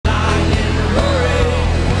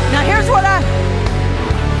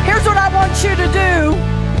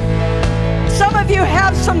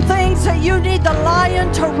have some things that you need the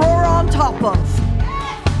lion to roar on top of.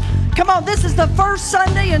 Come on, this is the first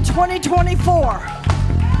Sunday in 2024.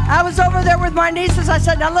 I was over there with my nieces. I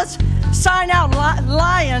said, now let's sign out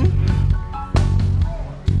lion.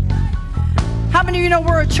 How many of you know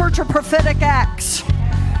we're a church of prophetic acts?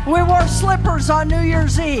 We wore slippers on New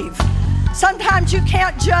Year's Eve. Sometimes you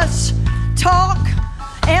can't just talk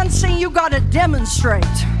and sing, you got to demonstrate.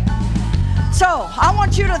 So I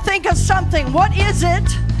want you to think of something. What is it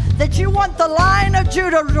that you want the Lion of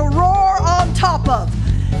Judah to roar on top of?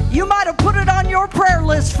 You might have put it on your prayer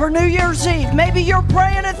list for New Year's Eve. Maybe you're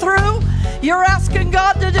praying it through. You're asking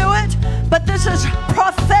God to do it. But this is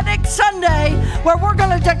Prophetic Sunday where we're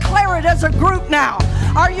going to declare it as a group now.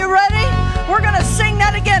 Are you ready? We're going to sing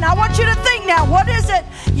that again. I want you to think now. What is it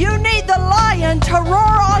you need the lion to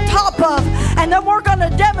roar on top of? And then we're going to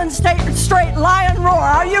demonstrate lion roar.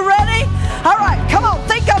 Are you ready? All right, come on,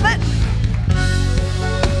 think of it.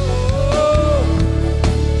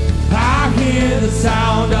 I hear the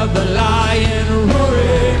sound of the lion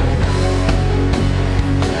roaring.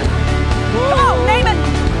 Come on, name it.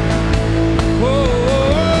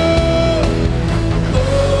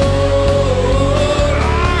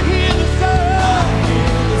 I hear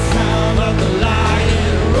the sound of the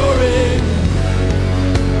lion roaring.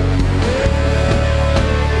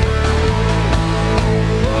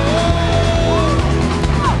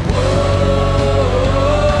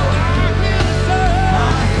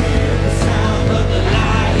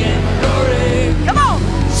 Come on,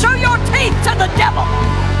 show your teeth to the devil.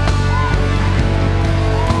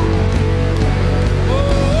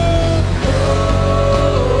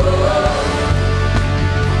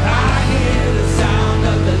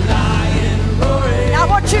 Now I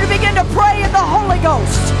want you to begin to pray in the Holy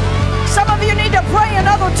Ghost. Some of you need to pray in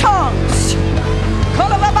other tongues.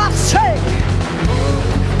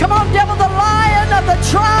 Come on, devil, the lion of the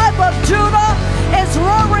tribe of Judah is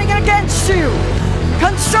roaring against you.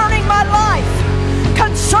 Concerning my life,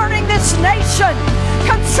 concerning this nation,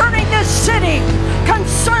 concerning this city,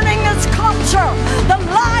 concerning this culture, the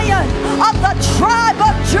lion of the tribe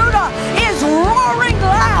of Judah is roaring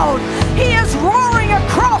loud. He is roaring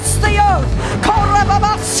across the earth.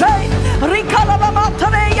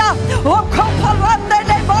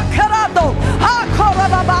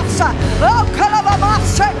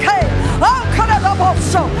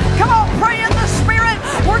 Come on, pray in the Spirit.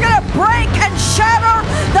 We're going to break and shatter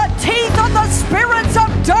the teeth of the spirits of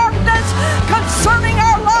darkness concerning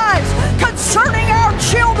our lives, concerning our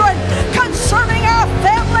children, concerning our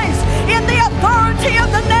families. In the authority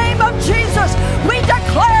of the name of Jesus, we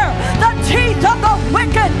declare the teeth of the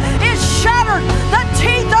wicked is shattered. The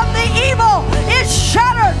teeth of the evil is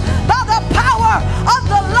shattered by the power of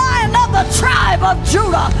the Lion of the tribe of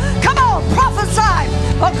Judah. Come on, prophesy.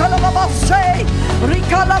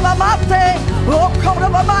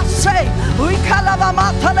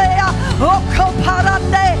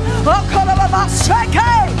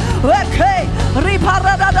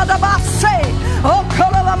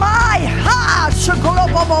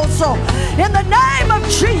 In the name of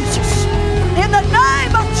Jesus. In the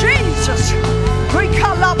name of Jesus.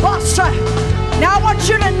 Now I want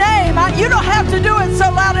you to name. You don't have to do it so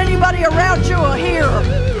loud anybody around you will hear.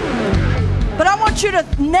 But I want you to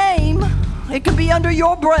name, it could be under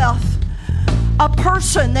your breath, a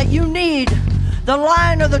person that you need the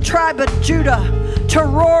Lion of the tribe of Judah to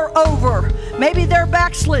roar over. Maybe they're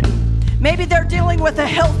backslidden. Maybe they're dealing with a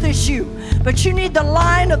health issue. But you need the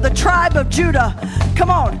Lion of the tribe of Judah,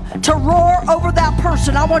 come on, to roar over that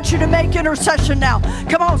person. I want you to make intercession now.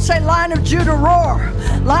 Come on, say, Lion of Judah, roar.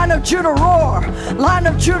 Lion of Judah, roar. Lion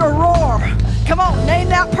of Judah, roar. Come on, name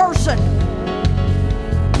that person.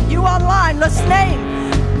 You online, let's name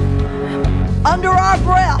under our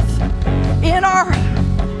breath, in our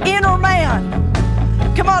inner man.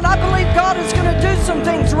 Come on, I believe God is going to do some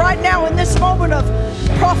things right now in this moment of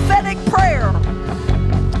prophetic prayer.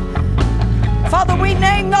 Father, we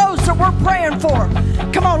name those that we're praying for.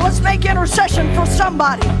 Come on, let's make intercession for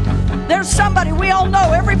somebody. There's somebody, we all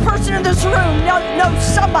know, every person in this room knows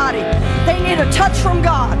somebody. They need a touch from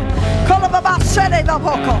God.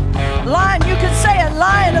 Lion, you can say it,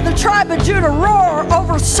 Lion of the tribe of Judah, roar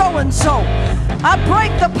over so-and-so. I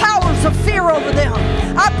break the powers of fear over them.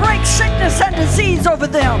 I break sickness and disease over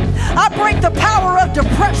them. I break the power of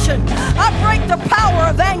depression. I break the power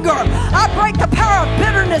of anger. I break the power of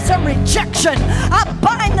bitterness and rejection. I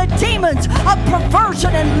bind the demons of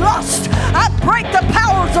perversion and lust. I break the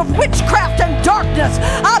powers of witchcraft and darkness.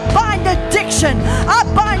 I bind addiction. I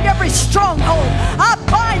bind every stronghold. I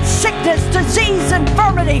bind sickness, disease, sickness,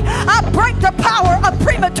 infirmity. I break the power of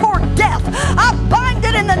premature death. I bind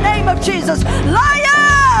it in the name of Jesus.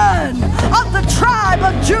 Lion of the tribe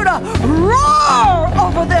of Judah, roar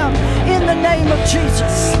over them in the name of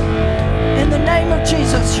Jesus. In the name of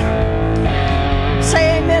Jesus.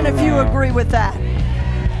 Say amen if you agree with that.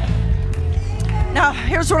 Now,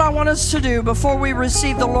 here's what I want us to do before we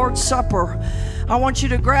receive the Lord's Supper. I want you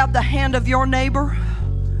to grab the hand of your neighbor.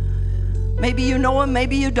 Maybe you know him,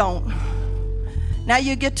 maybe you don't. Now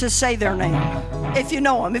you get to say their name. If you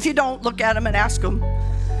know him. If you don't, look at him and ask him.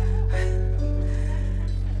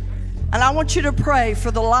 And I want you to pray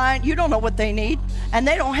for the lion. You don't know what they need, and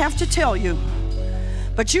they don't have to tell you.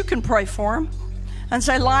 But you can pray for them and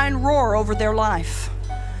say, lion, roar over their life.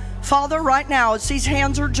 Father, right now, as these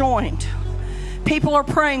hands are joined, people are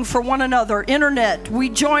praying for one another. Internet, we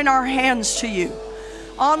join our hands to you.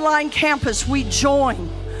 Online campus, we join.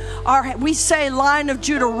 We say, Lion of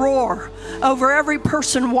Judah, roar over every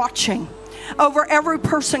person watching, over every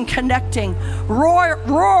person connecting.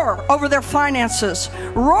 Roar over their finances.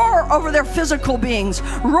 Roar over their physical beings.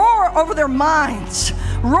 Roar over their minds.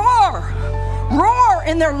 Roar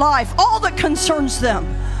in their life, all that concerns them,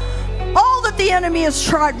 all that the enemy has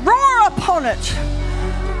tried. Roar upon it.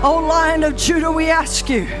 O Lion of Judah, we ask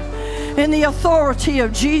you, in the authority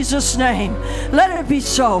of Jesus' name, let it be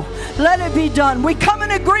so. Let it be done. We come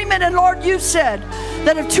in agreement, and Lord, you said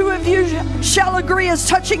that if two of you shall agree as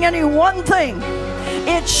touching any one thing,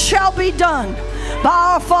 it shall be done by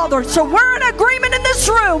our Father. So we're in agreement in this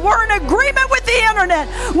room. We're in agreement with the internet.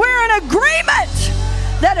 We're in agreement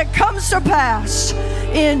that it comes to pass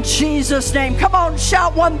in Jesus' name. Come on,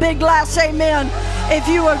 shout one big last amen if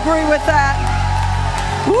you agree with that.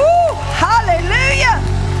 Woo!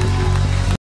 Hallelujah!